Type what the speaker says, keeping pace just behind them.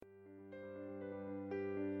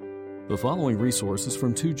The following resources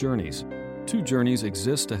from Two Journeys. Two Journeys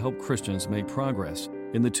exists to help Christians make progress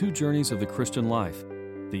in the two journeys of the Christian life,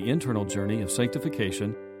 the internal journey of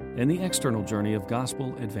sanctification and the external journey of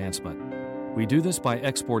gospel advancement. We do this by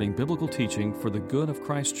exporting biblical teaching for the good of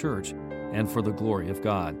Christ's church and for the glory of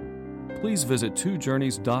God. Please visit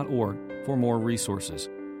twojourneys.org for more resources.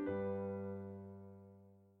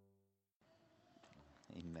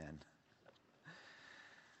 Amen.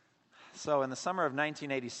 So in the summer of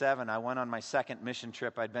 1987, I went on my second mission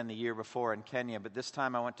trip. I'd been the year before in Kenya, but this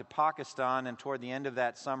time I went to Pakistan, and toward the end of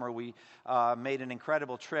that summer, we made an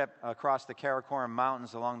incredible trip across the Karakoram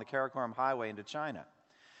Mountains along the Karakoram Highway into China.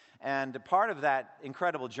 And part of that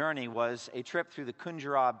incredible journey was a trip through the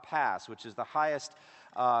Khunjerab Pass, which is the highest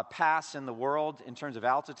pass in the world in terms of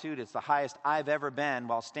altitude. It's the highest I've ever been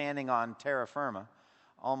while standing on terra firma,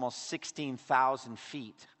 almost 16,000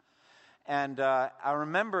 feet. And I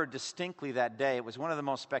remember distinctly that day. It was one of the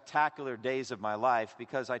most spectacular days of my life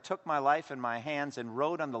because I took my life in my hands and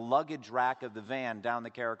rode on the luggage rack of the van down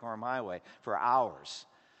the Karakoram Highway for hours.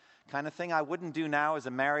 Kind of thing I wouldn't do now as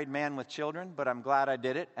a married man with children, but I'm glad I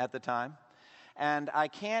did it at the time. And I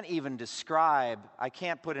can't even describe, I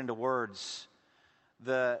can't put into words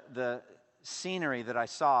the scenery that I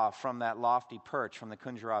saw from that lofty perch from the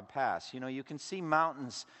Khunjerab Pass. You know, you can see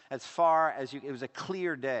mountains as far as it was a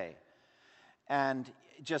clear day. And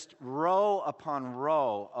just row upon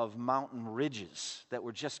row of mountain ridges that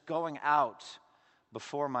were just going out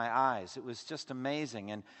before my eyes. It was just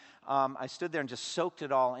amazing. And I stood there and just soaked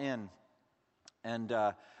it all in. And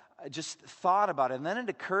I just thought about it. And then it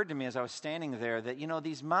occurred to me as I was standing there that, you know,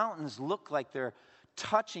 these mountains look like they're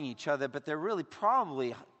touching each other, but they're really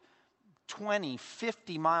probably 20,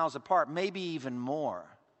 50 miles apart, maybe even more.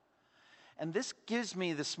 And this gives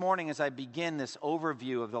me this morning, as I begin this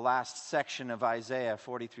overview of the last section of Isaiah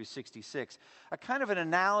 40 through 66, a kind of an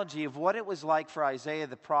analogy of what it was like for Isaiah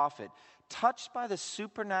the prophet, touched by the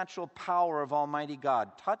supernatural power of Almighty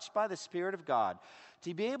God, touched by the Spirit of God,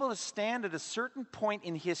 to be able to stand at a certain point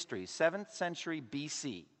in history, 7th century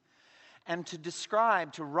BC, and to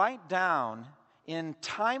describe, to write down in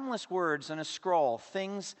timeless words in a scroll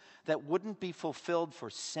things that wouldn't be fulfilled for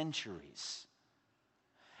centuries.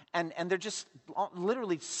 And they're just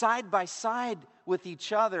literally side by side with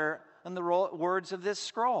each other in the words of this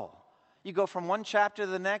scroll. You go from one chapter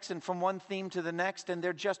to the next and from one theme to the next, and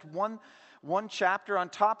they're just one chapter on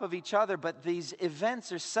top of each other, but these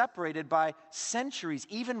events are separated by centuries,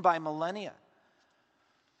 even by millennia.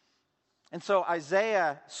 And so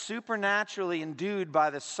Isaiah, supernaturally endued by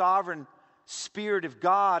the sovereign Spirit of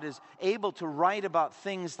God, is able to write about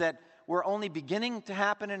things that were only beginning to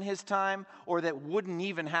happen in his time or that wouldn't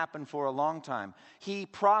even happen for a long time. He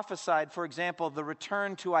prophesied, for example, the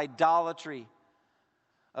return to idolatry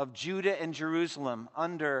of Judah and Jerusalem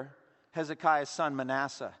under Hezekiah's son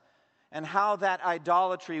Manasseh, and how that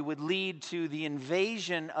idolatry would lead to the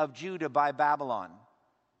invasion of Judah by Babylon,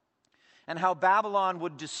 and how Babylon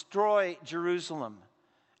would destroy Jerusalem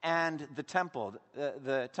and the temple.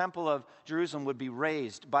 The temple of Jerusalem would be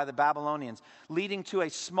razed by the Babylonians, leading to a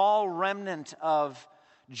small remnant of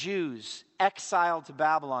Jews exiled to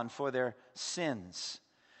Babylon for their sins.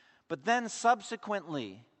 But then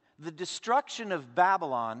subsequently, the destruction of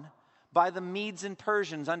Babylon by the Medes and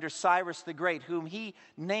Persians under Cyrus the Great, whom he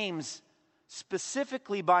names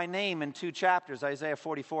specifically by name in two chapters, Isaiah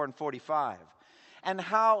 44 and 45. And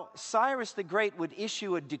how Cyrus the Great would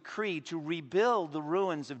issue a decree to rebuild the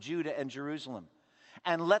ruins of Judah and Jerusalem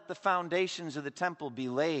and let the foundations of the temple be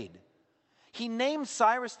laid. He named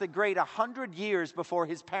Cyrus the Great 100 years before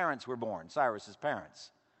his parents were born, Cyrus's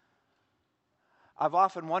parents. I've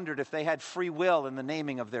often wondered if they had free will in the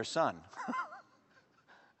naming of their son.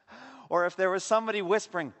 Or if there was somebody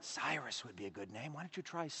whispering, Cyrus would be a good name, why don't you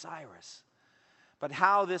try Cyrus? But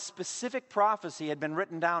how this specific prophecy had been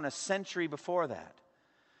written down a century before that.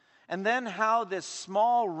 And then how this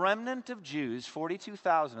small remnant of Jews,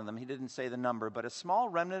 42,000 of them, he didn't say the number, but a small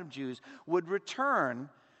remnant of Jews would return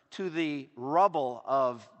to the rubble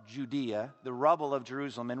of Judea, the rubble of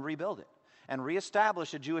Jerusalem, and rebuild it, and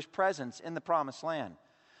reestablish a Jewish presence in the Promised Land,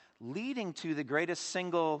 leading to the greatest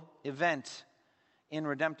single event in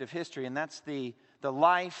redemptive history, and that's the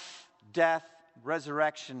life, death,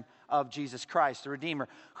 resurrection of Jesus Christ, the Redeemer,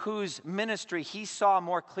 whose ministry he saw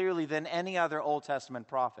more clearly than any other Old Testament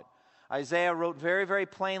prophet. Isaiah wrote very, very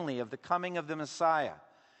plainly of the coming of the Messiah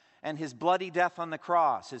and his bloody death on the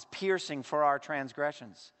cross, his piercing for our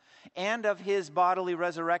transgressions, and of his bodily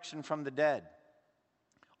resurrection from the dead.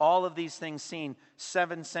 All of these things seen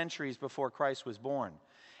 7 centuries before Christ was born.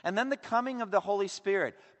 And then the coming of the Holy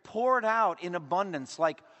Spirit poured out in abundance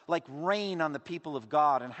like like rain on the people of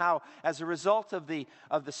God, and how, as a result of the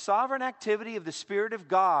sovereign activity of the Spirit of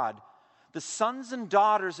God, the sons and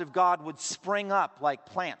daughters of God would spring up like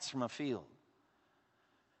plants from a field.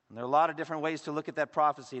 And there are a lot of different ways to look at that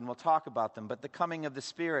prophecy, and we'll talk about them, but the coming of the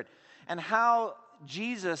Spirit, and how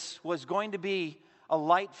Jesus was going to be a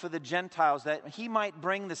light for the Gentiles, that he might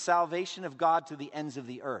bring the salvation of God to the ends of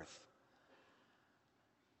the earth.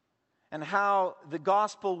 And how the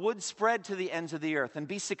gospel would spread to the ends of the earth and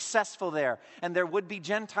be successful there. And there would be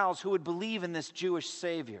Gentiles who would believe in this Jewish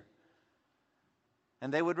Savior.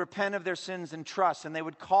 And they would repent of their sins and trust, and they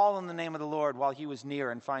would call on the name of the Lord while he was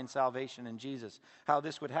near and find salvation in Jesus. How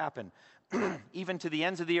this would happen, even to the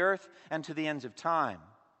ends of the earth and to the ends of time.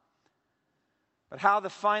 But how the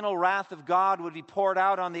final wrath of God would be poured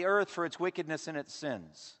out on the earth for its wickedness and its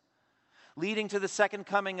sins, leading to the second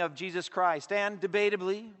coming of Jesus Christ, and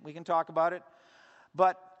debatably, we can talk about it,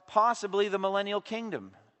 but possibly the millennial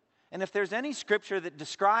kingdom. And if there's any scripture that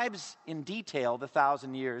describes in detail the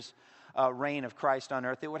 1,000 years reign of Christ on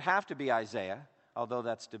earth, it would have to be Isaiah, although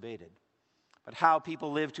that's debated. But how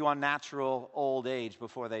people live to unnatural old age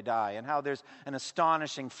before they die, and how there's an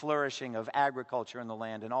astonishing flourishing of agriculture in the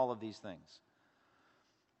land, and all of these things.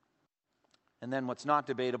 And then what's not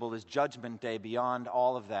debatable is Judgment Day beyond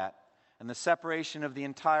all of that, and the separation of the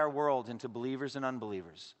entire world into believers and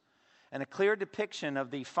unbelievers, and a clear depiction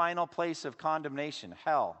of the final place of condemnation,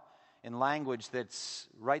 hell, in language that's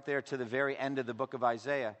right there to the very end of the book of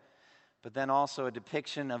Isaiah, but then also a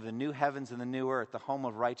depiction of the new heavens and the new earth, the home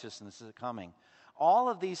of righteousness is coming. All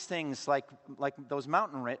of these things, like those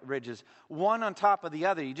mountain ridges, one on top of the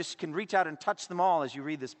other, you just can reach out and touch them all as you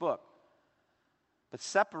read this book, but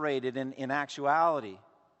separated in actuality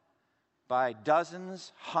by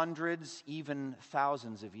dozens, hundreds, even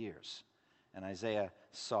thousands of years. And Isaiah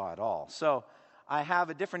saw it all. So I have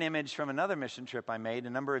a different image from another mission trip I made. A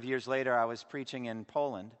number of years later, I was preaching in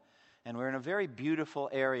Poland, and we're in a very beautiful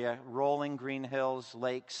area, rolling green hills,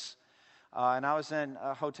 lakes. And I was in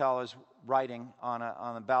a hotel. I was writing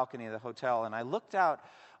on the balcony of the hotel, and I looked out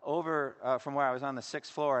over from where I was on the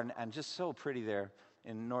 6th floor, and just so pretty there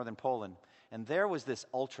in northern Poland. And there was this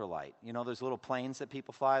ultralight. You know those little planes that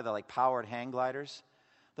people fly, the like powered hang gliders?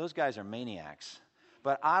 Those guys are maniacs.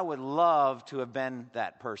 But I would love to have been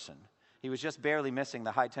that person. He was just barely missing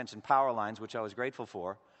the high-tension power lines, which I was grateful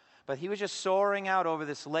for. But he was just soaring out over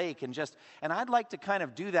this lake, and I'd like to kind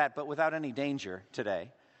of do that, but without any danger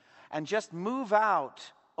today, and just move out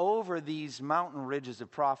over these mountain ridges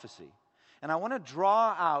of prophecy. And I want to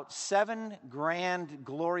draw out 7 grand,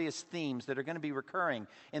 glorious themes that are going to be recurring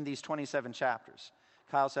in these 27 chapters.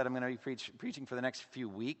 Kyle said I'm going to be preaching for the next few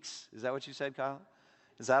weeks. Is that what you said, Kyle?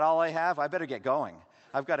 Is that all I have? I better get going.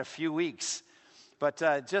 I've got a few weeks.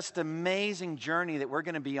 But just amazing journey that we're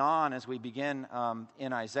going to be on as we begin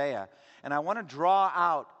in Isaiah. And I want to draw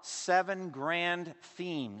out 7 grand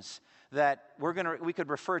themes that we could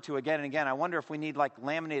refer to again and again. I wonder if we need like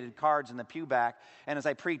laminated cards in the pew back. And as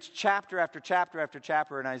I preach chapter after chapter after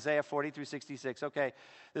chapter in Isaiah 40 through 66. Okay,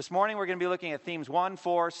 this morning we're going to be looking at themes 1,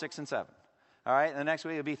 4, 6, and 7. All right, and the next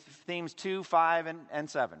week it'll be themes 2, 5, and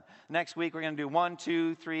 7. Next week we're going to do 1,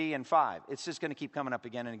 2, 3, and 5. It's just going to keep coming up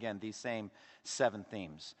again and again, these same 7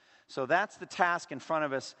 themes. So that's the task in front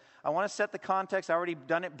of us. I want to set the context. I already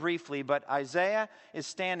done it briefly, but Isaiah is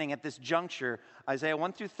standing at this juncture. Isaiah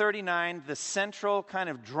 1 through 39, the central kind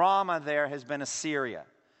of drama there has been Assyria.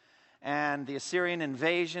 And the Assyrian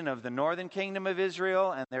invasion of the northern kingdom of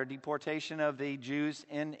Israel and their deportation of the Jews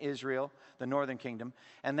in Israel, the northern kingdom.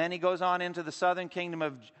 And then he goes on into the southern kingdom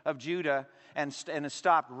of Judah and is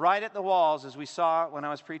stopped right at the walls, as we saw when I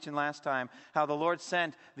was preaching last time, how the Lord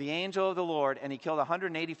sent the angel of the Lord, and he killed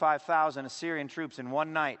 185,000 Assyrian troops in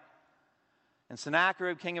one night. And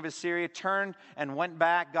Sennacherib, king of Assyria, turned and went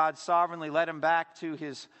back. God sovereignly led him back to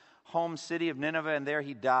his home city of Nineveh, and there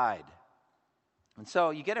he died. And so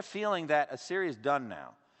you get a feeling that Assyria is done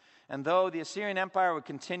now. And though the Assyrian Empire would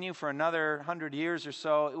continue for another 100 years or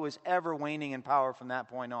so, it was ever waning in power from that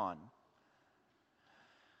point on.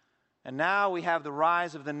 And now we have the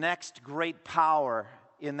rise of the next great power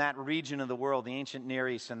in that region of the world, the ancient Near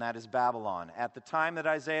East, and that is Babylon. At the time that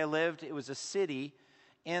Isaiah lived, it was a city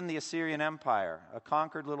in the Assyrian Empire, a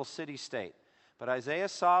conquered little city-state. But Isaiah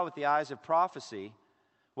saw with the eyes of prophecy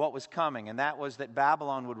what was coming, and that was that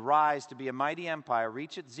Babylon would rise to be a mighty empire,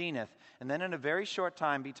 reach its zenith, and then in a very short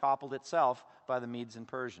time be toppled itself by the Medes and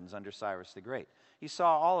Persians under Cyrus the Great. He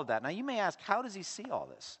saw all of that. Now you may ask, how does he see all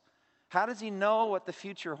this? How does he know what the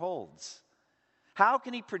future holds? How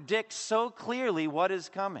can he predict so clearly what is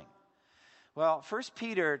coming? Well, 2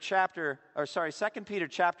 Peter chapter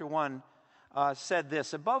 1 said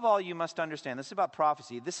this, above all you must understand, this is about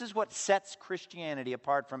prophecy, this is what sets Christianity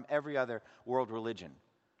apart from every other world religion.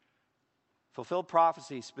 Fulfilled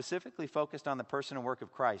prophecy specifically focused on the person and work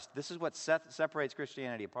of Christ. This is what separates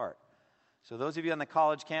Christianity apart. So those of you on the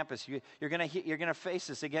college campus, you're going to face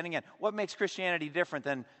this again and again. What makes Christianity different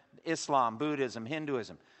than Islam, Buddhism,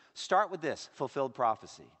 Hinduism? Start with this, fulfilled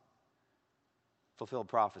prophecy. Fulfilled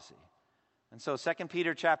prophecy. And so 2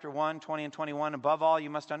 Peter chapter 1, 20 and 21, above all you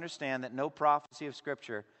must understand that no prophecy of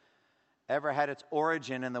Scripture ever had its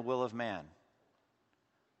origin in the will of man.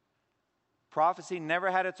 Prophecy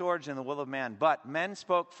never had its origin in the will of man, but men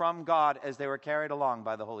spoke from God as they were carried along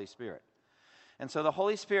by the Holy Spirit. And so the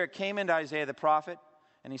Holy Spirit came into Isaiah the prophet,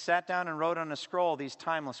 and he sat down and wrote on a scroll these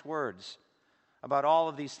timeless words about all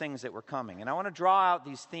of these things that were coming. And I want to draw out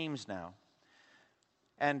these themes now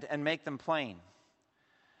and make them plain.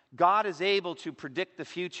 God is able to predict the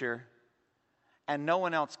future, and no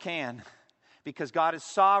one else can, because God is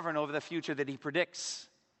sovereign over the future that he predicts.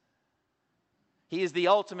 He is the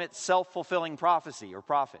ultimate self-fulfilling prophecy or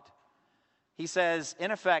prophet. He says,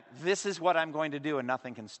 in effect, this is what I'm going to do, and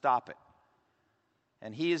nothing can stop it.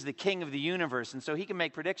 And he is the king of the universe, and so he can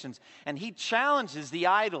make predictions. And he challenges the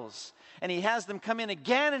idols, and he has them come in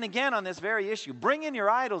again and again on this very issue. Bring in your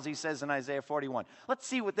idols, he says in Isaiah 41. Let's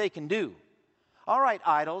see what they can do. All right,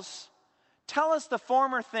 idols, tell us the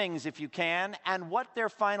former things if you can, and what their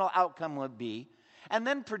final outcome would be, and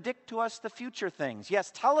then predict to us the future things.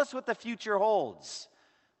 Yes, tell us what the future holds.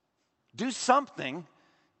 Do something,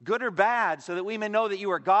 good or bad, so that we may know that you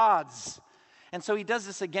are God's. And so he does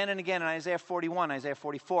this again and again in Isaiah 41, Isaiah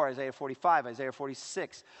 44, Isaiah 45, Isaiah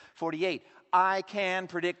 46, 48. I can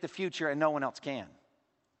predict the future and no one else can.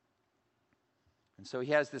 And so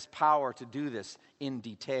he has this power to do this in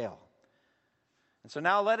detail. And so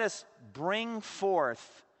now let us bring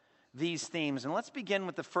forth these themes. And let's begin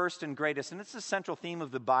with the first and greatest. And it's the central theme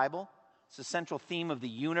of the Bible. It's the central theme of the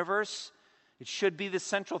universe. It should be the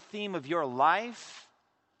central theme of your life.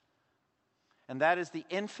 And that is the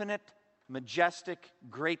infinite, majestic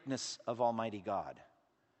greatness of Almighty God.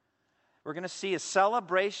 We're going to see a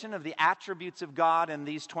celebration of the attributes of God in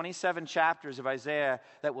these 27 chapters of Isaiah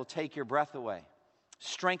that will take your breath away,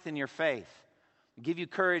 strengthen your faith, give you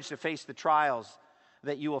courage to face the trials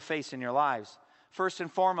that you will face in your lives. First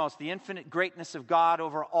and foremost, the infinite greatness of God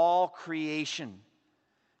over all creation.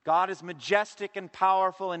 God is majestic and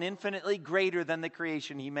powerful and infinitely greater than the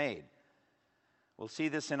creation he made. We'll see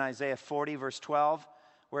this in Isaiah 40, verse 12,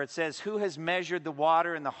 where it says, who has measured the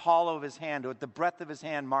water in the hollow of his hand, or with the breadth of his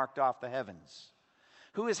hand marked off the heavens?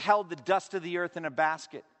 Who has held the dust of the earth in a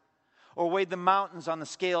basket, or weighed the mountains on the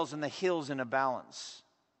scales and the hills in a balance?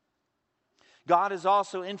 God is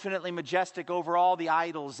also infinitely majestic over all the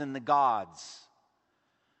idols and the gods.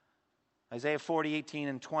 Isaiah 40, 18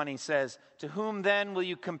 and 20 says, to whom then will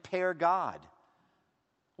you compare God?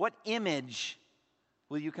 What image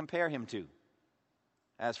will you compare him to?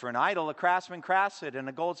 As for an idol, a craftsman crafts it, and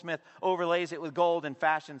a goldsmith overlays it with gold and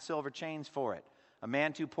fashions silver chains for it. A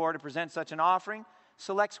man too poor to present such an offering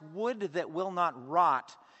selects wood that will not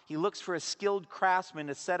rot. He looks for a skilled craftsman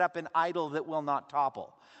to set up an idol that will not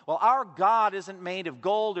topple. Well, our God isn't made of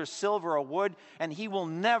gold or silver or wood, and he will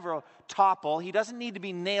never topple. He doesn't need to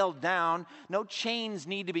be nailed down. No chains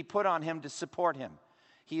need to be put on him to support him.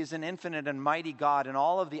 He is an infinite and mighty God, and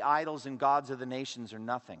all of the idols and gods of the nations are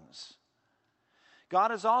nothings.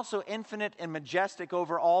 God is also infinite and majestic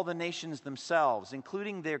over all the nations themselves,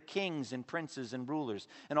 including their kings and princes and rulers,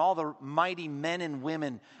 and all the mighty men and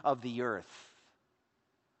women of the earth.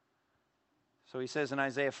 So he says in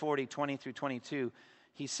Isaiah 40, 20 through 22,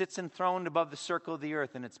 he sits enthroned above the circle of the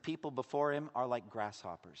earth, and its people before him are like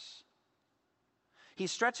grasshoppers. He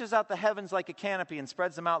stretches out the heavens like a canopy and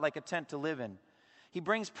spreads them out like a tent to live in. He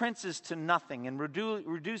brings princes to nothing and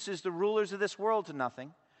reduces the rulers of this world to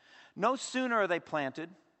nothing. No sooner are they planted,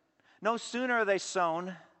 no sooner are they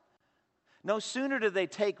sown, no sooner do they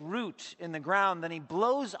take root in the ground than he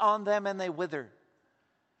blows on them and they wither.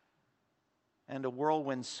 And a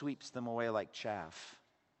whirlwind sweeps them away like chaff.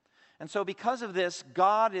 And so because of this,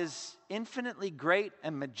 God is infinitely great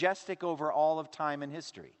and majestic over all of time and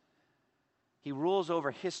history. He rules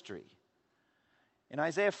over history. In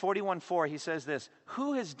Isaiah 41:4, he says this,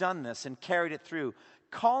 who has done this and carried it through,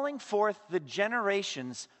 calling forth the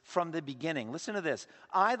generations from the beginning? Listen to this.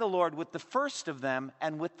 I, the Lord, with the first of them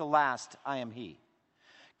and with the last, I am he.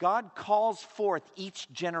 God calls forth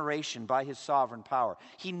each generation by his sovereign power.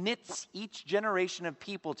 He knits each generation of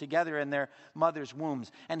people together in their mother's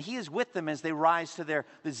wombs. And he is with them as they rise to the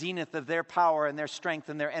zenith of their power and their strength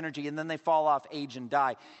and their energy. And then they fall off, age, and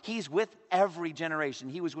die. He's with every generation.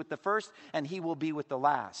 He was with the first and he will be with the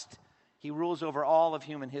last. He rules over all of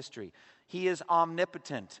human history. He is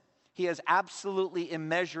omnipotent. He has absolutely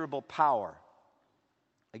immeasurable power.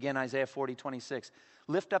 Again, Isaiah 40:26.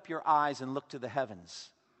 Lift up your eyes and look to the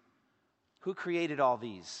heavens. Who created all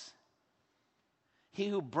these? He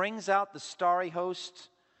who brings out the starry host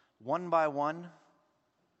one by one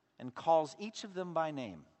and calls each of them by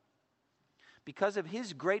name. Because of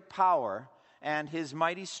his great power and his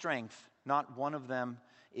mighty strength, not one of them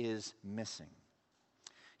is missing.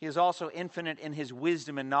 He is also infinite in his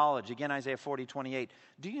wisdom and knowledge. Again, Isaiah 40:28.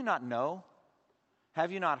 Do you not know?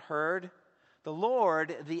 Have you not heard? The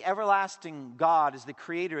Lord, the everlasting God, is the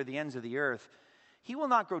creator of the ends of the earth. He will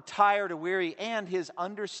not grow tired or weary, and his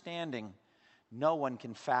understanding no one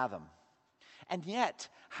can fathom. And yet,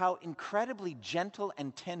 how incredibly gentle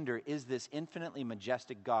and tender is this infinitely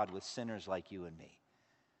majestic God with sinners like you and me.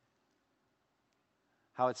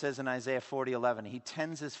 How it says in Isaiah 40:11, he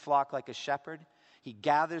tends his flock like a shepherd. He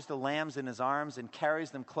gathers the lambs in his arms and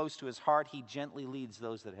carries them close to his heart. He gently leads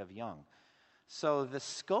those that have young. So the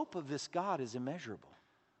scope of this God is immeasurable.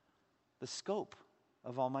 The scope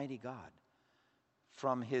of Almighty God.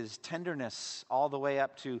 From his tenderness all the way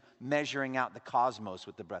up to measuring out the cosmos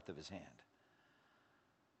with the breath of his hand.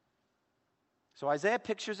 So Isaiah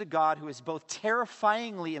pictures a God who is both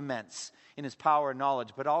terrifyingly immense in his power and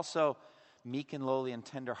knowledge, but also meek and lowly and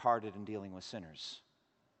tender-hearted in dealing with sinners.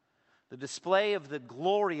 The display of the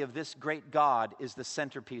glory of this great God is the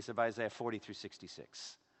centerpiece of Isaiah 40 through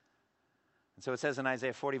 66. And so it says in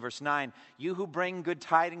Isaiah 40 verse 9, you who bring good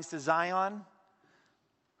tidings to Zion,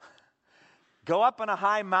 go up on a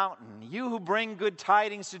high mountain. You who bring good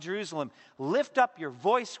tidings to Jerusalem, lift up your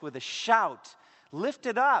voice with a shout. Lift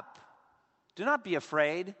it up. Do not be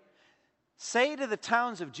afraid. Say to the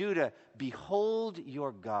towns of Judah, behold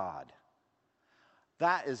your God.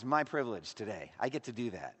 That is my privilege today. I get to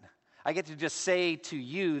do that. I get to just say to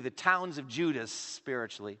you, the towns of Judah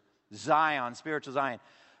spiritually, Zion, spiritual Zion,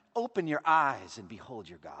 open your eyes and behold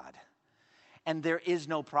your God. And there is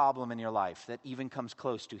no problem in your life that even comes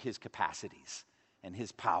close to his capacities and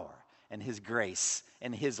his power and his grace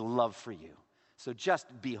and his love for you. So just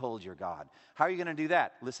behold your God. How are you going to do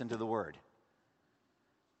that? Listen to the word.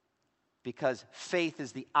 Because faith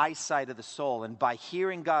is the eyesight of the soul, and by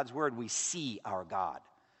hearing God's word, we see our God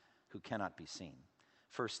who cannot be seen.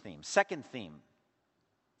 First theme. Second theme,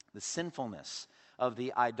 the sinfulness of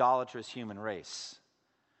the idolatrous human race.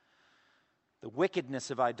 The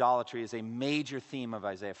wickedness of idolatry is a major theme of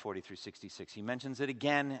Isaiah 40 through 66. He mentions it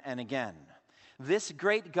again and again. This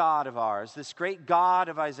great God of ours, this great God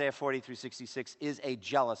of Isaiah 40 through 66 is a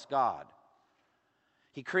jealous God.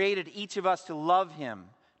 He created each of us to love him,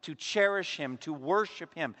 to cherish him, to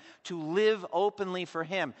worship him, to live openly for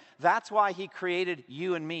him. That's why he created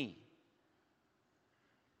you and me.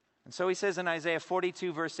 And so he says in Isaiah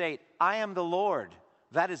 42 verse 8, I am the Lord,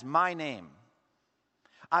 that is my name.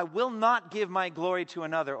 I will not give my glory to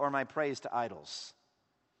another or my praise to idols.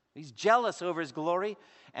 He's jealous over his glory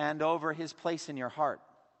and over his place in your heart.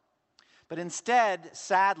 But instead,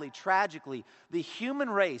 sadly, tragically, the human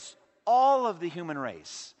race, all of the human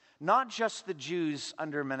race, not just the Jews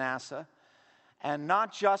under Manasseh, and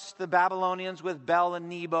not just the Babylonians with Bel and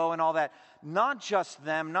Nebo and all that, not just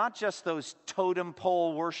them, not just those totem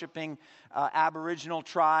pole worshiping Aboriginal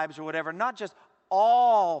tribes or whatever, not just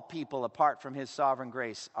all people apart from his sovereign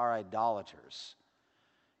grace are idolaters.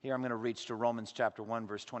 Here I'm going to reach to Romans chapter 1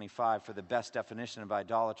 verse 25 for the best definition of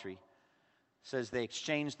idolatry. It says they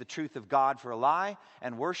exchanged the truth of God for a lie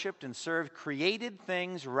and worshiped and served created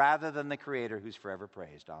things rather than the Creator who's forever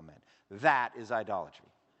praised. Amen. That is idolatry.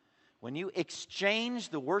 When you exchange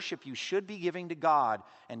the worship you should be giving to God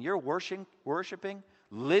and you're worshiping,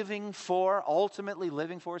 living for, ultimately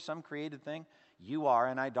living for some created thing, you are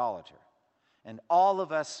an idolater. And all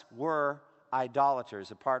of us were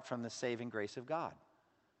idolaters apart from the saving grace of God.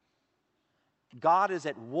 God is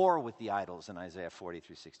at war with the idols in Isaiah 40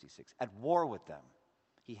 through 66. At war with them.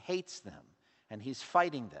 He hates them and he's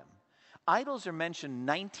fighting them. Idols are mentioned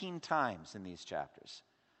 19 times in these chapters.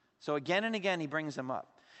 So again and again he brings them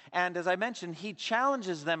up. And as I mentioned, he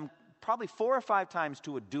challenges them probably 4 or 5 times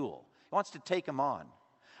to a duel. He wants to take them on.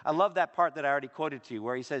 I love that part that I already quoted to you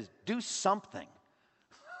where he says, do something.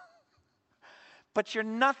 But you're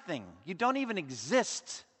nothing. You don't even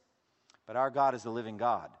exist. But our God is the living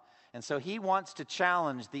God. And so he wants to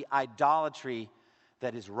challenge the idolatry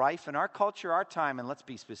that is rife in our culture, our time, and let's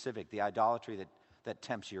be specific, the idolatry that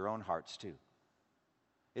tempts your own hearts too.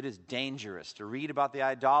 It is dangerous to read about the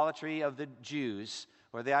idolatry of the Jews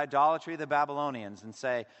or the idolatry of the Babylonians and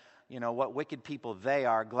say, you know, what wicked people they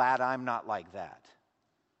are, glad I'm not like that.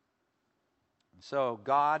 And so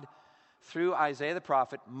God through Isaiah the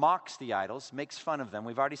prophet, mocks the idols, makes fun of them.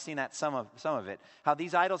 We've already seen that some of it. How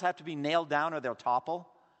these idols have to be nailed down or they'll topple.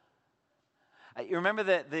 You remember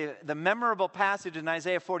the memorable passage in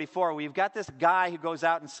Isaiah 44 where you've got this guy who goes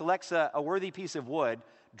out and selects a worthy piece of wood,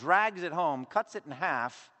 drags it home, cuts it in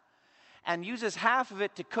half, and uses half of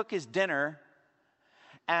it to cook his dinner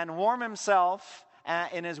and warm himself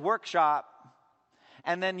in his workshop,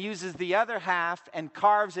 and then uses the other half and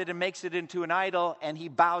carves it and makes it into an idol, and he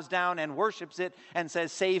bows down and worships it and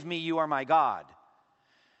says, "Save me, you are my God."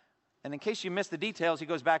 And in case you missed the details, he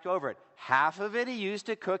goes back over it. Half of it he used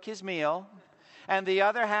to cook his meal, and the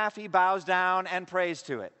other half he bows down and prays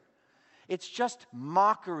to it. It's just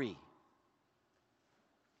mockery.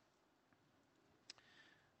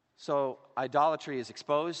 So idolatry is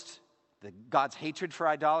exposed. God's hatred for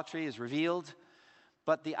idolatry is revealed.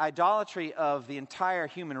 But the idolatry of the entire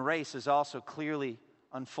human race is also clearly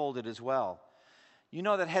unfolded as well. You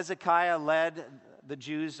know that Hezekiah led the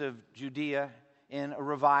Jews of Judea in a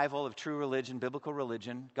revival of true religion, biblical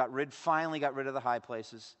religion, finally got rid of the high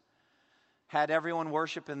places, had everyone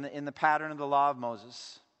worship in the pattern of the law of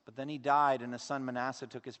Moses. But then he died, and his son Manasseh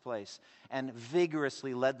took his place and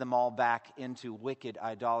vigorously led them all back into wicked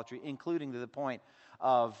idolatry, including to the point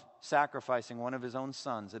of sacrificing one of his own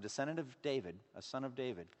sons, a descendant of David, a son of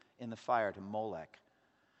David, in the fire to Molech.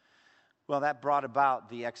 Well, that brought about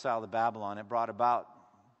the exile to Babylon. It brought about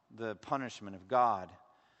the punishment of God.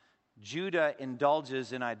 Judah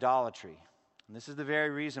indulges in idolatry. And this is the very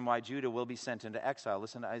reason why Judah will be sent into exile.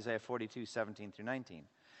 Listen to Isaiah 42, 17 through 19.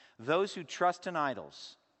 Those who trust in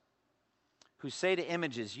idols, who say to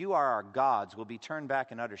images, "You are our gods," will be turned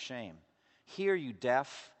back in utter shame. Hear, you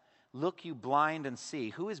deaf. Look, you blind, and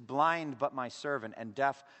see. Who is blind but my servant, and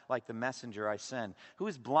deaf like the messenger I send? Who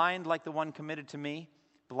is blind like the one committed to me?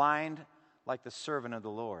 Blind like the servant of the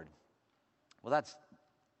Lord. Well, that's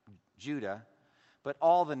Judah, but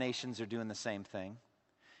all the nations are doing the same thing.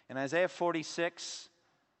 In Isaiah 46,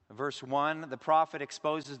 verse 1, the prophet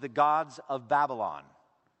exposes the gods of Babylon,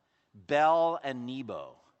 Bel and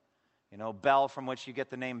Nebo. You know, Bel, from which you get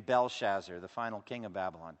the name Belshazzar, the final king of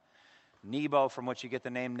Babylon. Nebo, from which you get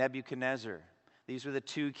the name Nebuchadnezzar. These were the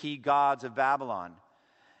two key gods of Babylon.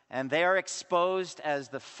 And they are exposed as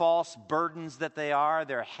the false burdens that they are.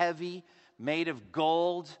 They're heavy, made of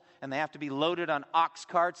gold, and they have to be loaded on ox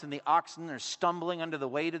carts, and the oxen are stumbling under the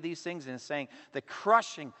weight of these things. And it's saying the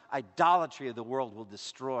crushing idolatry of the world will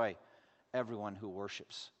destroy everyone who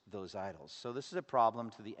worships those idols. So this is a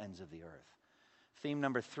problem to the ends of the earth. Theme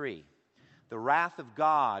number 3, the wrath of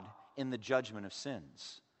God in the judgment of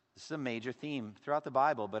sins. This is a major theme throughout the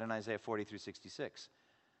Bible, but in Isaiah 40 through 66.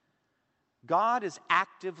 God is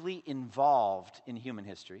actively involved in human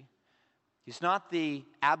history. He's not the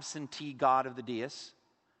absentee God of the deists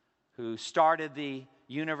who started the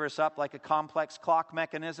universe up like a complex clock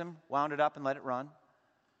mechanism, wound it up and let it run.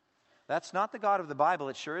 That's not the God of the Bible.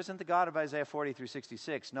 It sure isn't the God of Isaiah 40 through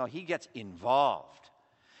 66. No, he gets involved.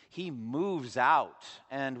 He moves out.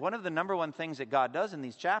 And one of the number one things that God does in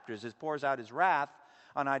these chapters is pours out his wrath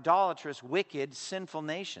on idolatrous, wicked, sinful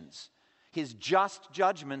nations. His just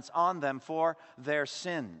judgments on them for their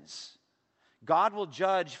sins. God will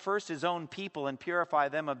judge first his own people and purify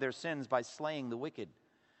them of their sins by slaying the wicked.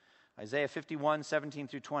 Isaiah 51, 17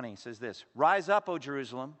 through 20 says this, "Rise up, O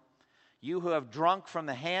Jerusalem, you who have drunk from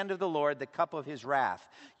the hand of the Lord the cup of his wrath,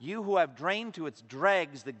 you who have drained to its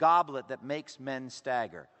dregs the goblet that makes men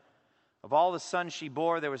stagger. Of all the sons she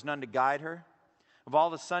bore, there was none to guide her. Of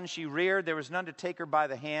all the sons she reared, there was none to take her by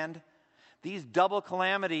the hand. These double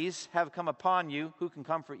calamities have come upon you. Who can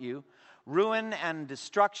comfort you? Ruin and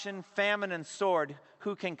destruction, famine and sword.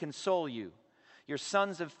 Who can console you? Your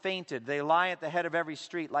sons have fainted. They lie at the head of every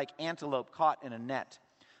street like antelope caught in a net.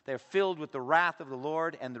 They are filled with the wrath of the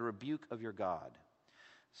Lord and the rebuke of your God."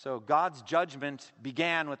 So God's judgment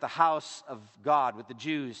began with the house of God, with the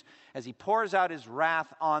Jews, as he pours out his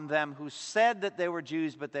wrath on them who said that they were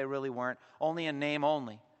Jews, but they really weren't, only in name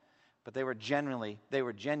only. But they were genuinely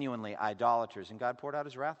idolaters, and God poured out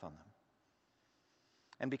his wrath on them.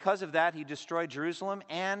 And because of that, he destroyed Jerusalem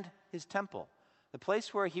and his temple, the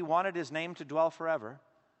place where he wanted his name to dwell forever.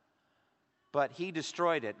 But he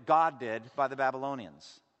destroyed it, God did, by the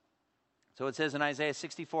Babylonians. So it says in Isaiah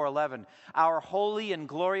 64:11, "Our holy and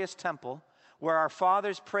glorious temple, where our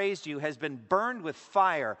fathers praised you, has been burned with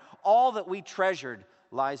fire. All that we treasured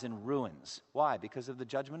lies in ruins." Why? Because of the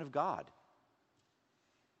judgment of God.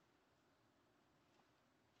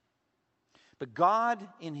 But God,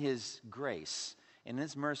 in his grace, in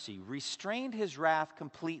his mercy, restrained his wrath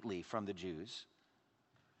completely from the Jews,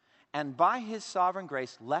 and by his sovereign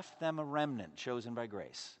grace left them a remnant chosen by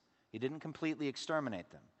grace. He didn't completely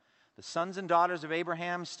exterminate them. The sons and daughters of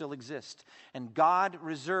Abraham still exist. And God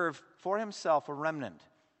reserved for himself a remnant.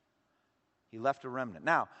 He left a remnant.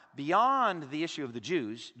 Now, beyond the issue of the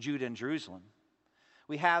Jews, Judah and Jerusalem,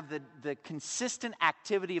 we have the consistent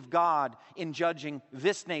activity of God in judging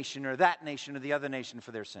this nation or that nation or the other nation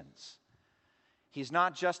for their sins. He's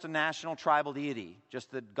not just a national tribal deity,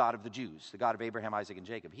 just the God of the Jews, the God of Abraham, Isaac, and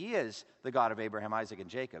Jacob. He is the God of Abraham, Isaac, and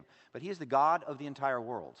Jacob, but he is the God of the entire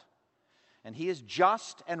world. And he is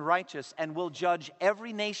just and righteous and will judge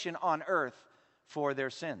every nation on earth for their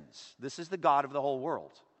sins. This is the God of the whole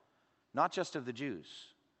world, not just of the Jews.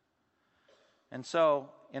 And so,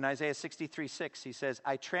 in Isaiah 63:6, he says,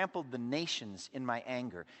 I trampled the nations in my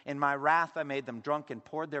anger. In my wrath I made them drunk and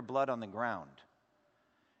poured their blood on the ground.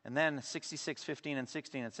 And then 66:15 and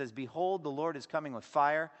 16, it says, Behold, the Lord is coming with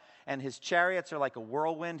fire, and his chariots are like a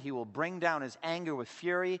whirlwind. He will bring down his anger with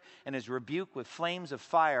fury, and his rebuke with flames of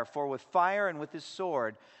fire. For with fire and with his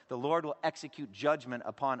sword, the Lord will execute judgment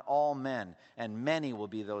upon all men, and many will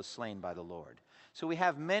be those slain by the Lord. So we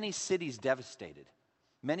have many cities devastated,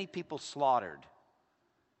 many people slaughtered.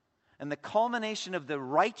 And the culmination of the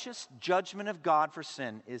righteous judgment of God for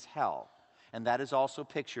sin is hell. And that is also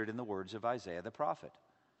pictured in the words of Isaiah the prophet.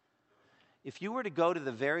 If you were to go to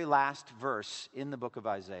the very last verse in the book of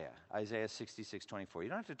Isaiah, Isaiah 66:24, you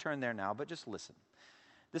don't have to turn there now, but just listen.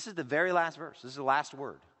 This is the very last verse. This is the last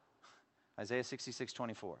word. Isaiah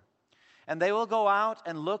 66:24. And they will go out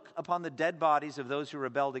and look upon the dead bodies of those who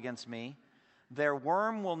rebelled against me. Their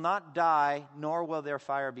worm will not die, nor will their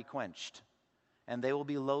fire be quenched. And they will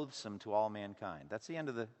be loathsome to all mankind. That's the end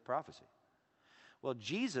of the prophecy. Well,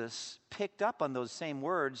 Jesus picked up on those same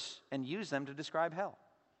words and used them to describe hell.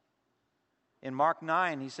 In Mark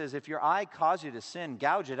 9, he says, if your eye cause you to sin,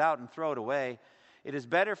 gouge it out and throw it away. It is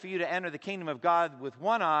better for you to enter the kingdom of God with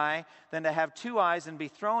one eye than to have two eyes and be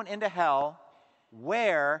thrown into hell,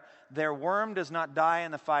 where their worm does not die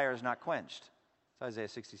and the fire is not quenched. It's Isaiah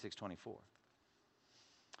 66:24.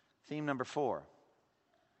 Theme number 4.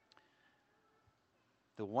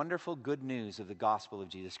 The wonderful good news of the gospel of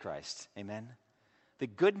Jesus Christ. Amen? The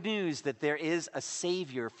good news that there is a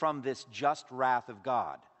Savior from this just wrath of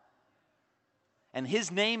God. And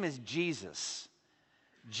his name is Jesus.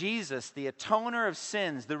 Jesus, the atoner of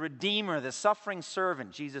sins, the Redeemer, the suffering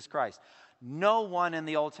servant, Jesus Christ. No one in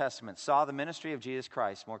the Old Testament saw the ministry of Jesus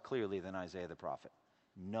Christ more clearly than Isaiah the prophet.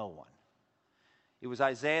 No one. It was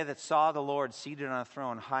Isaiah that saw the Lord seated on a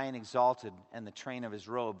throne, high and exalted, and the train of his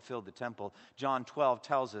robe filled the temple. John 12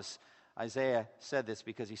 tells us Isaiah said this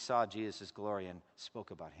because he saw Jesus' glory and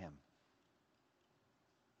spoke about him.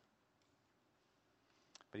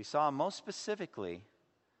 But he saw most specifically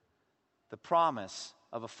the promise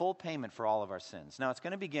of a full payment for all of our sins. Now it's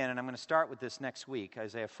going to begin, and I'm going to start with this next week,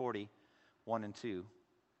 Isaiah 40, 1 and 2.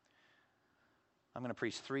 I'm going to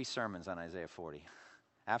preach 3 sermons on Isaiah 40.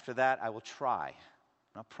 After that, I will try.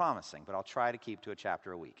 I'm not promising, but I'll try to keep to a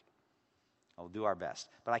chapter a week. I'll do our best.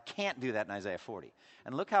 But I can't do that in Isaiah 40.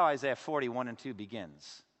 And look how Isaiah 40, 1 and 2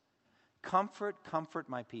 begins. Comfort, comfort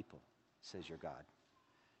my people, says your God.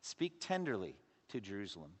 Speak tenderly to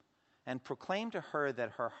Jerusalem, and proclaim to her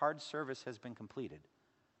that her hard service has been completed,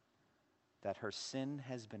 that her sin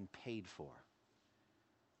has been paid for,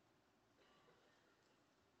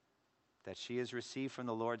 that she has received from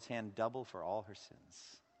the Lord's hand double for all her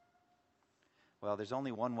sins. Well, there's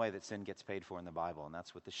only one way that sin gets paid for in the Bible, and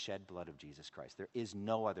that's with the shed blood of Jesus Christ. There is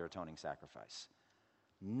no other atoning sacrifice.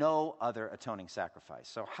 No other atoning sacrifice.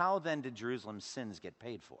 So how then did Jerusalem's sins get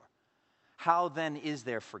paid for? How then is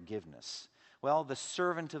there forgiveness? Well, the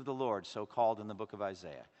servant of the Lord, so called in the book of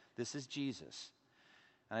Isaiah. This is Jesus.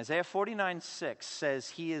 And Isaiah 49:6 says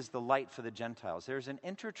he is the light for the Gentiles. There's an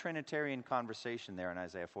intertrinitarian conversation there in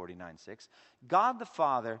Isaiah 49:6. God the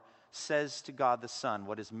Father says to God the Son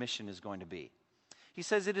what his mission is going to be. He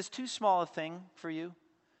says, it is too small a thing for you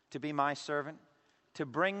to be my servant, to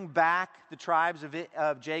bring back the tribes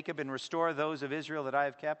of Jacob and restore those of Israel that I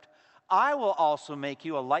have kept. I will also make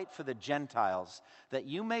you a light for the Gentiles, that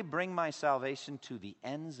you may bring my salvation to the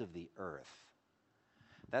ends of the earth.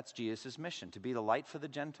 That's Jesus' mission, to be the light for the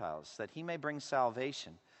Gentiles, that he may bring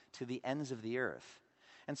salvation to the ends of the earth.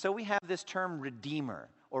 And so we have this term redeemer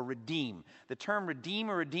or redeem. The term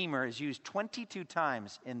redeemer is used 22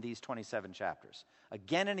 times in these 27 chapters.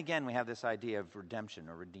 Again and again we have this idea of redemption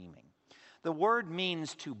or redeeming. The word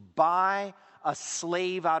means to buy a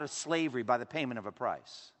slave out of slavery by the payment of a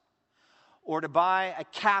price, or to buy a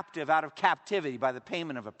captive out of captivity by the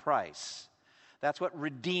payment of a price. That's what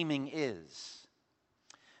redeeming is.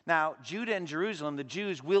 Now, Judah and Jerusalem, the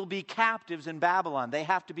Jews, will be captives in Babylon. They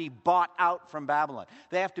have to be bought out from Babylon.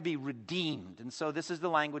 They have to be redeemed. And so this is the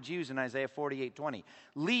language used in Isaiah 48:20.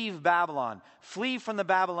 Leave Babylon. Flee from the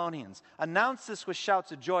Babylonians. Announce this with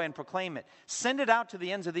shouts of joy and proclaim it. Send it out to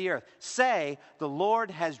the ends of the earth. Say, the Lord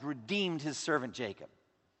has redeemed his servant Jacob.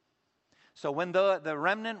 So when the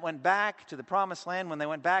remnant went back to the promised land, when they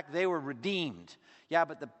went back, they were redeemed. Yeah,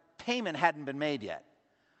 but the payment hadn't been made yet.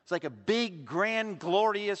 It's like a big, grand,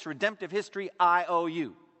 glorious, redemptive history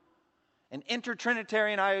IOU. An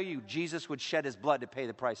intertrinitarian IOU. Jesus would shed his blood to pay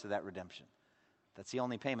the price of that redemption. That's the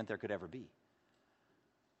only payment there could ever be.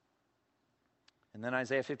 And then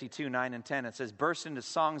Isaiah 52:9 and 10, it says, burst into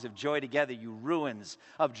songs of joy together, you ruins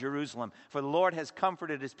of Jerusalem. For the Lord has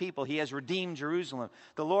comforted his people. He has redeemed Jerusalem.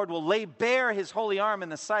 The Lord will lay bare his holy arm in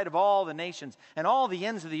the sight of all the nations, and all the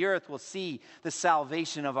ends of the earth will see the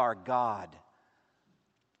salvation of our God.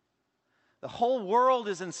 The whole world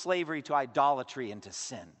is in slavery to idolatry and to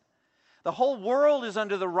sin. The whole world is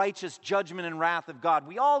under the righteous judgment and wrath of God.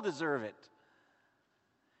 We all deserve it.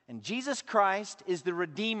 And Jesus Christ is the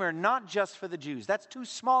Redeemer, not just for the Jews. That's too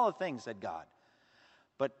small a thing, said God.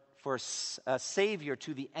 But for a Savior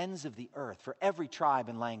to the ends of the earth, for every tribe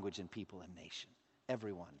and language and people and nation.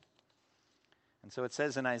 Everyone. And so it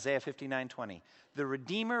says in Isaiah 59:20, the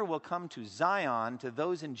Redeemer will come to Zion, to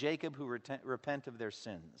those in Jacob who repent of their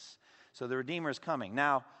sins. So the Redeemer is coming.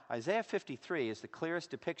 Now, Isaiah 53 is the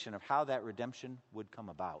clearest depiction of how that redemption would come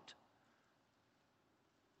about.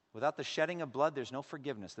 Without the shedding of blood, there's no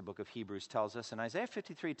forgiveness, the book of Hebrews tells us. And Isaiah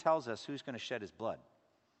 53 tells us who's going to shed his blood.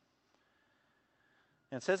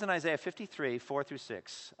 And it says in Isaiah 53, 4 through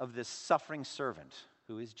 6, of this suffering servant,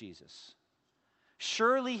 who is Jesus.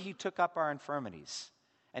 Surely he took up our infirmities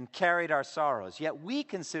and carried our sorrows, yet we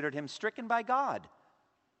considered him stricken by God,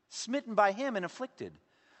 smitten by him and afflicted.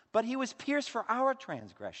 But he was pierced for our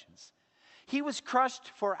transgressions. He was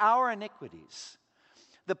crushed for our iniquities.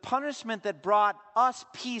 The punishment that brought us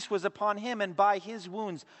peace was upon him, and by his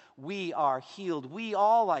wounds we are healed. We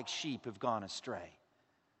all like sheep have gone astray.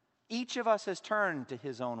 Each of us has turned to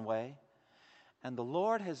his own way, and the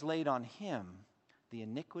Lord has laid on him the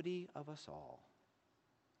iniquity of us all.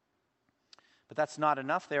 But that's not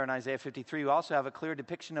enough there in Isaiah 53. We also have a clear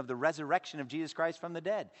depiction of the resurrection of Jesus Christ from the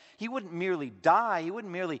dead. He wouldn't merely die. He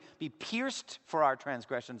wouldn't merely be pierced for our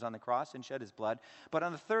transgressions on the cross and shed his blood. But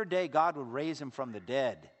on the third day, God would raise him from the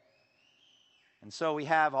dead. And so we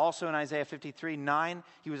have also in Isaiah 53:9,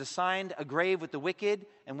 he was assigned a grave with the wicked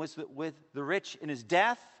and with the rich in his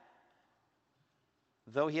death.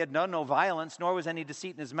 Though he had done no violence, nor was any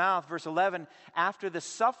deceit in his mouth. Verse 11, after the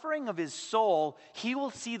suffering of his soul, he will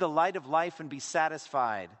see the light of life and be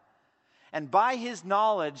satisfied. And by his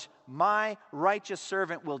knowledge, my righteous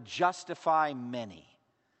servant will justify many.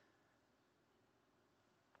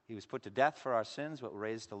 He was put to death for our sins, but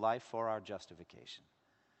raised to life for our justification.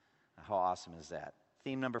 How awesome is that?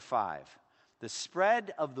 Theme number 5, the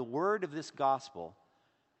spread of the word of this gospel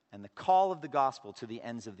and the call of the gospel to the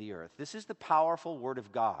ends of the earth. This is the powerful word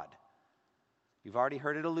of God. You've already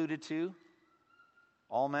heard it alluded to.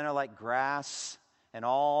 All men are like grass, and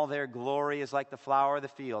all their glory is like the flower of the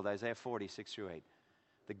field. Isaiah 40, 6 through 8.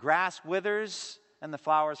 The grass withers and the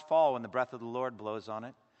flowers fall when the breath of the Lord blows on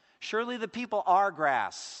it. Surely the people are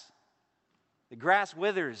grass. The grass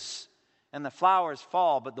withers and the flowers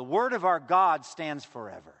fall, but the word of our God stands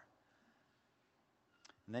forever.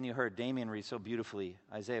 And then you heard Damien read so beautifully,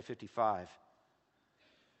 Isaiah 55,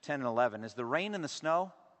 10 and 11. As the rain and the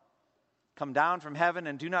snow come down from heaven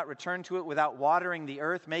and do not return to it without watering the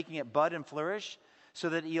earth, making it bud and flourish, so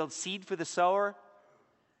that it yields seed for the sower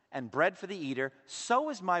and bread for the eater, so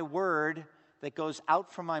is my word that goes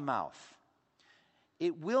out from my mouth.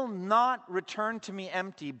 It will not return to me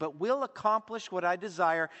empty, but will accomplish what I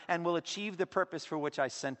desire and will achieve the purpose for which I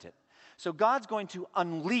sent it. So God's going to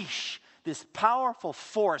unleash this powerful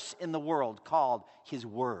force in the world called his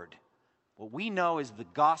word. What we know is the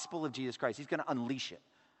gospel of Jesus Christ. He's going to unleash it.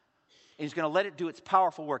 And he's going to let it do its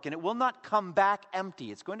powerful work. And it will not come back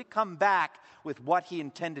empty. It's going to come back with what he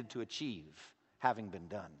intended to achieve, having been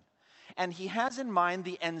done. And he has in mind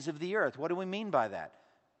the ends of the earth. What do we mean by that?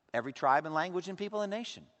 Every tribe and language and people and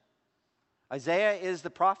nation. Isaiah is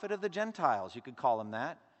the prophet of the Gentiles. You could call him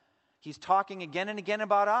that. He's talking again and again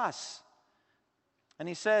about us. And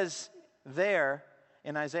he says there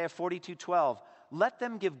in Isaiah 42:12, let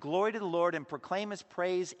them give glory to the Lord and proclaim his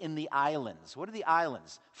praise in the islands. What are the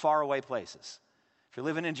islands? Faraway places. If you're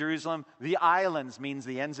living in Jerusalem, the islands means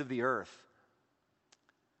the ends of the earth.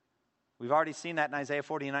 We've already seen that in Isaiah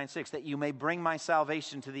 49:6, that you may bring my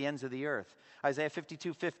salvation to the ends of the earth. Isaiah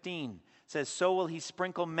 52:15 It says, so will he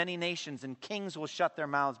sprinkle many nations, and kings will shut their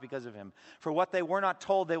mouths because of him. For what they were not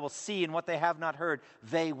told, they will see, and what they have not heard,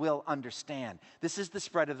 they will understand. This is the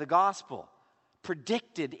spread of the gospel,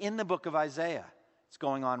 predicted in the book of Isaiah. It's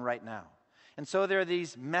going on right now. And so there are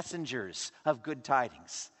these messengers of good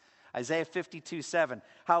tidings. Isaiah 52:7.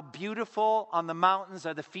 How beautiful on the mountains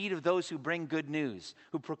are the feet of those who bring good news,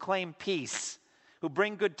 who proclaim peace, who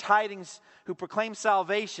bring good tidings, who proclaim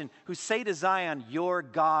salvation, who say to Zion, your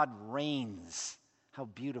God reigns. How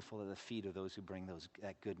beautiful are the feet of those who bring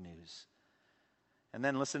that good news. And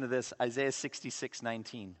then listen to this, Isaiah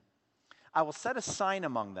 66:19. I will set a sign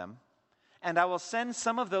among them, and I will send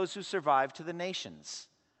some of those who survive to the nations.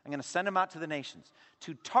 I'm going to send them out to the nations.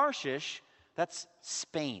 To Tarshish, that's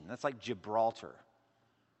Spain. That's like Gibraltar.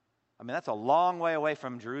 I mean, that's a long way away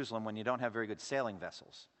from Jerusalem when you don't have very good sailing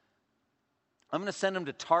vessels. I'm going to send them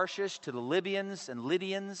to Tarshish, to the Libyans and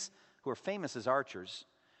Lydians, who are famous as archers,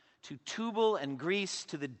 to Tubal and Greece,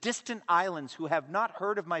 to the distant islands who have not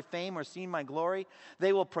heard of my fame or seen my glory.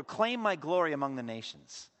 They will proclaim my glory among the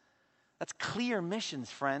nations. That's clear missions,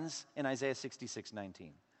 friends, in Isaiah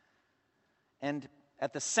 66:19. And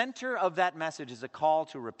at the center of that message is a call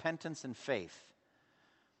to repentance and faith.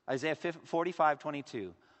 Isaiah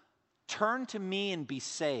 45:22. Turn to me and be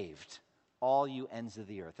saved, all you ends of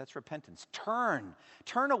the earth. That's repentance. Turn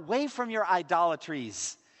away from your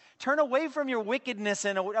idolatries. Turn away from your wickedness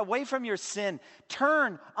and away from your sin.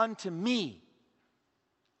 Turn unto me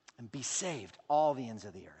and be saved, all the ends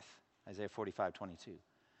of the earth. Isaiah 45:22.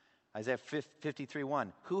 Isaiah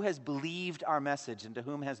 53:1. Who has believed our message, and to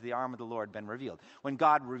whom has the arm of the Lord been revealed? When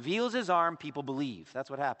God reveals his arm, people believe. That's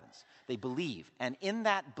what happens. They believe. And in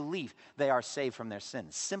that belief, they are saved from their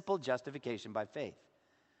sins. Simple justification by faith.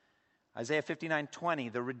 Isaiah 59:20.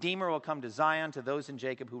 The Redeemer will come to Zion, to those in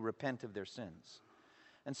Jacob who repent of their sins.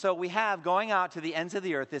 And so we have, going out to the ends of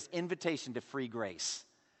the earth, this invitation to free grace,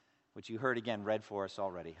 which you heard again read for us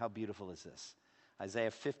already. How beautiful is this?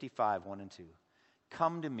 Isaiah 55:1 and 2.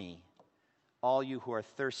 Come to me, all you who are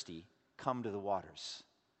thirsty, come to the waters.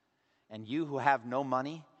 And you who have no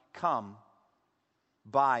money, come,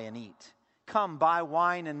 buy and eat. Come, buy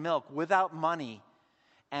wine and milk without money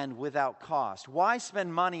and without cost. Why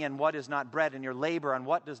spend money on what is not bread, and your labor on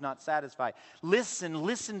what does not satisfy?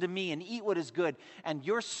 Listen to me and eat what is good, and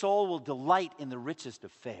your soul will delight in the richest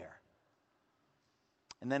of fare.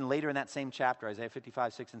 And then later in that same chapter, Isaiah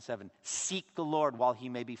 55:6-7, seek the Lord while he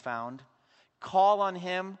may be found. Call on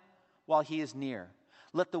him while he is near.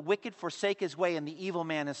 Let the wicked forsake his way and the evil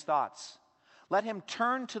man his thoughts. Let him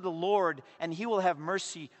turn to the Lord, and he will have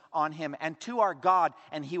mercy on him, and to our God,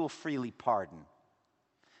 and he will freely pardon.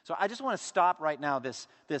 So I just want to stop right now, this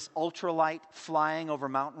ultralight flying over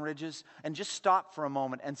mountain ridges, and just stop for a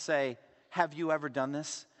moment and say, have you ever done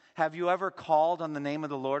this? Have you ever called on the name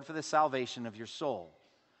of the Lord for the salvation of your soul?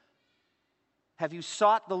 Have you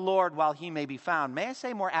sought the Lord while he may be found? May I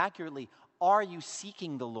say more accurately, are you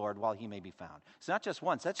seeking the Lord while he may be found? It's not just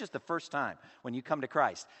once. That's just the first time when you come to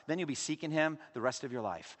Christ. Then you'll be seeking him the rest of your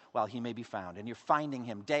life while he may be found. And you're finding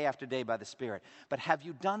him day after day by the Spirit. But have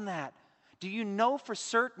you done that? Do you know for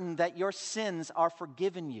certain that your sins are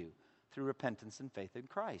forgiven you through repentance and faith in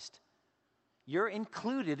Christ? You're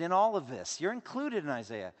included in all of this. You're included in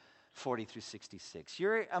Isaiah 40-66.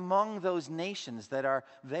 You're among those nations that are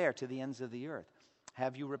there to the ends of the earth.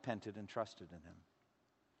 Have you repented and trusted in him?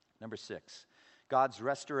 Number 6, God's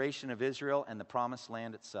restoration of Israel and the promised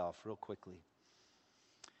land itself, real quickly.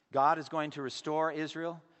 God is going to restore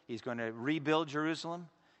Israel. He's going to rebuild Jerusalem.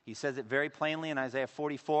 He says it very plainly in Isaiah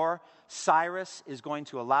 44. Cyrus is going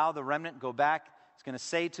to allow the remnant to go back. He's going to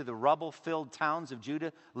say to the rubble-filled towns of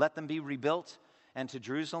Judah, let them be rebuilt. And to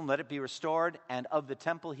Jerusalem, let it be restored. And of the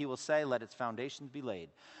temple, he will say, let its foundations be laid.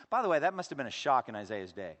 By the way, that must have been a shock in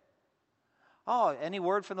Isaiah's day. Oh, any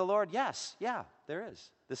word from the Lord? Yes, yeah, there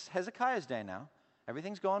is. This is Hezekiah's day now.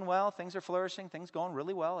 Everything's going well. Things are flourishing. Things going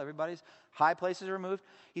really well. Everybody's high places are removed.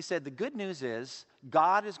 He said the good news is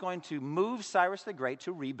God is going to move Cyrus the Great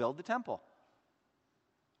to rebuild the temple.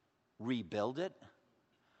 Rebuild it?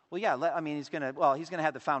 Well, yeah, he's going to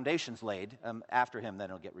have the foundations laid after him,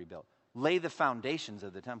 then it'll get rebuilt. Lay the foundations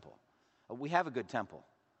of the temple. We have a good temple.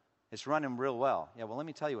 It's running real well. Yeah, well, let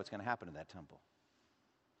me tell you what's going to happen to that temple.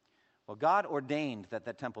 Well, God ordained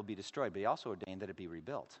that temple be destroyed, but he also ordained that it be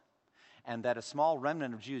rebuilt. And that a small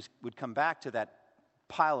remnant of Jews would come back to that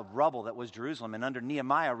pile of rubble that was Jerusalem, and under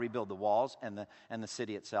Nehemiah rebuild the walls and the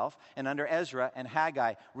city itself, and under Ezra and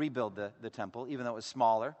Haggai rebuild the temple, even though it was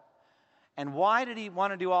smaller. And why did he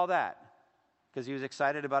want to do all that? Because he was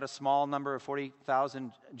excited about a small number of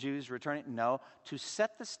 40,000 Jews returning? No, to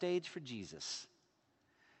set the stage for Jesus.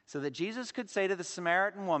 So that Jesus could say to the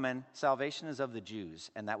Samaritan woman, salvation is of the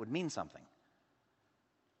Jews, and that would mean something.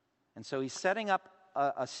 And so he's setting up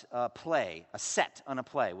a play, a set on a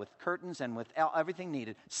play with curtains and with everything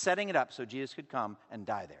needed, setting it up so Jesus could come and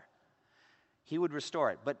die there. He would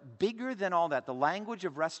restore it. But bigger than all that, the language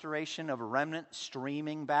of restoration of a remnant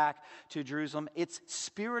streaming back to Jerusalem, it's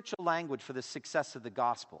spiritual language for the success of the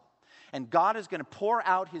gospel. And God is going to pour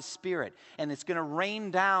out His Spirit, and it's going to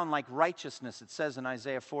rain down like righteousness, it says in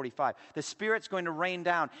Isaiah 45. The Spirit's going to rain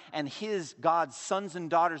down, and God's sons and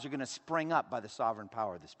daughters are going to spring up by the sovereign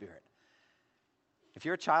power of the Spirit. If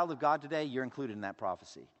you're a child of God today, you're included in that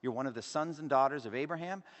prophecy. You're one of the sons and daughters of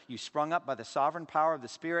Abraham. You sprung up by the sovereign power of the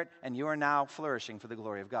Spirit, and you are now flourishing for the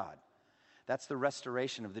glory of God. That's the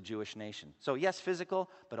restoration of the Jewish nation. So yes, physical,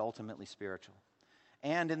 but ultimately spiritual.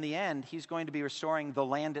 And in the end, He's going to be restoring the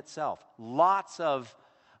land itself. Lots of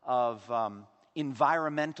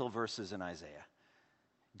environmental verses in Isaiah.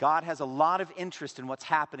 God has a lot of interest in what's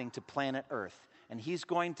happening to planet Earth. And He's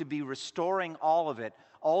going to be restoring all of it.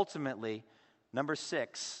 Ultimately, number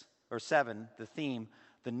 6 or 7, the theme,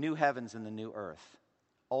 the new heavens and the new earth.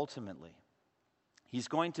 Ultimately, He's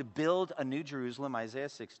going to build a new Jerusalem, Isaiah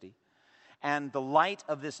 60. And the light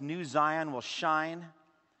of this new Zion will shine.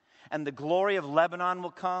 And the glory of Lebanon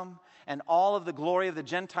will come, and all of the glory of the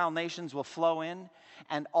Gentile nations will flow in,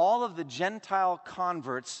 and all of the Gentile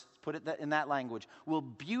converts, put it in that language, will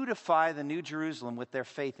beautify the New Jerusalem with their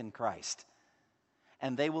faith in Christ.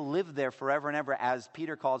 And they will live there forever and ever, as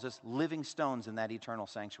Peter calls us, living stones in that eternal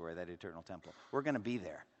sanctuary, that eternal temple. We're going to be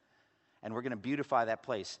there, and we're going to beautify that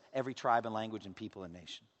place, every tribe and language and people and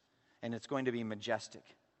nation. And it's going to be majestic.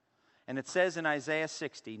 And it says in Isaiah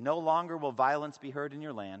 60, no longer will violence be heard in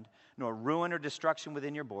your land, nor ruin or destruction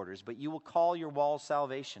within your borders, but you will call your walls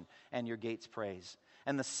salvation and your gates praise.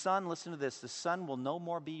 And the sun, listen to this, the sun will no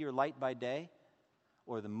more be your light by day,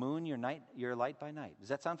 or the moon your light by night. Does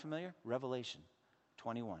that sound familiar? Revelation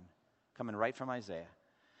 21, coming right from Isaiah.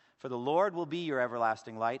 For the Lord will be your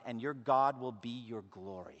everlasting light, and your God will be your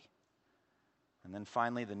glory. And then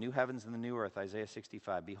finally, the new heavens and the new earth, Isaiah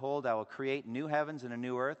 65. Behold, I will create new heavens and a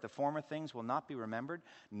new earth. The former things will not be remembered,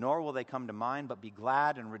 nor will they come to mind, but be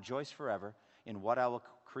glad and rejoice forever in what I will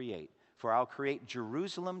create. For I will create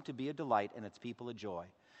Jerusalem to be a delight and its people a joy.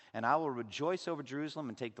 And I will rejoice over Jerusalem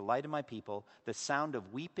and take delight in my people. The sound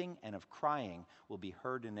of weeping and of crying will be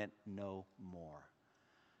heard in it no more.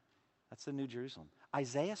 That's the New Jerusalem.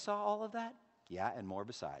 Isaiah saw all of that? Yeah, and more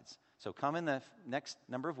besides. So come in the next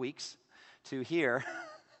number of weeks to hear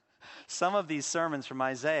some of these sermons from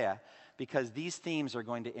Isaiah, because these themes are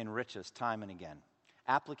going to enrich us time and again.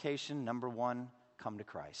 Application, number 1, come to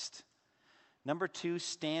Christ. Number 2,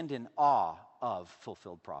 stand in awe of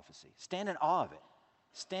fulfilled prophecy. Stand in awe of it.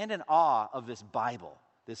 Stand in awe of this Bible,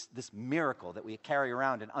 this miracle that we carry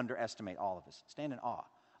around and underestimate, all of us. Stand in awe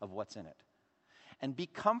of what's in it. And be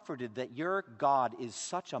comforted that your God is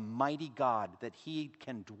such a mighty God that He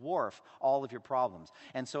can dwarf all of your problems.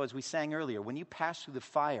 And so, as we sang earlier, when you pass through the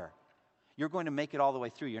fire, you're going to make it all the way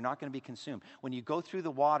through. You're not going to be consumed. When you go through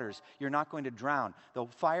the waters, you're not going to drown. The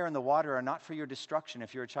fire and the water are not for your destruction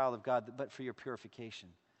if you're a child of God, but for your purification.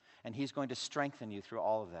 And He's going to strengthen you through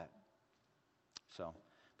all of that. So,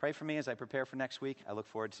 pray for me as I prepare for next week. I look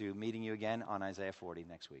forward to meeting you again on Isaiah 40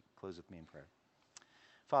 next week. Close with me in prayer.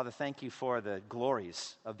 Father, thank you for the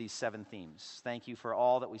glories of these 7 themes. Thank you for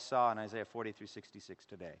all that we saw in Isaiah 40 through 66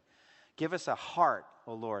 today. Give us a heart,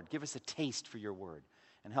 O Lord. Give us a taste for your word,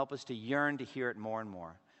 and help us to yearn to hear it more and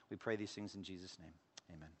more. We pray these things in Jesus' name.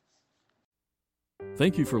 Amen.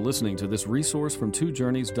 Thank you for listening to this resource from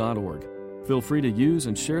twojourneys.org. Feel free to use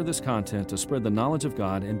and share this content to spread the knowledge of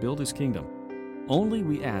God and build His kingdom. Only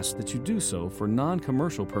we ask that you do so for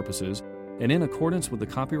non-commercial purposes and in accordance with the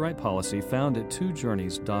copyright policy found at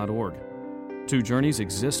twojourneys.org. Two Journeys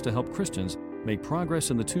exists to help Christians make progress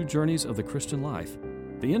in the 2 journeys of the Christian life,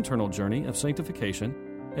 the internal journey of sanctification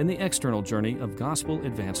and the external journey of gospel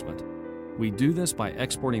advancement. We do this by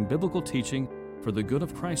exporting biblical teaching for the good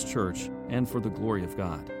of Christ's church and for the glory of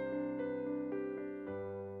God.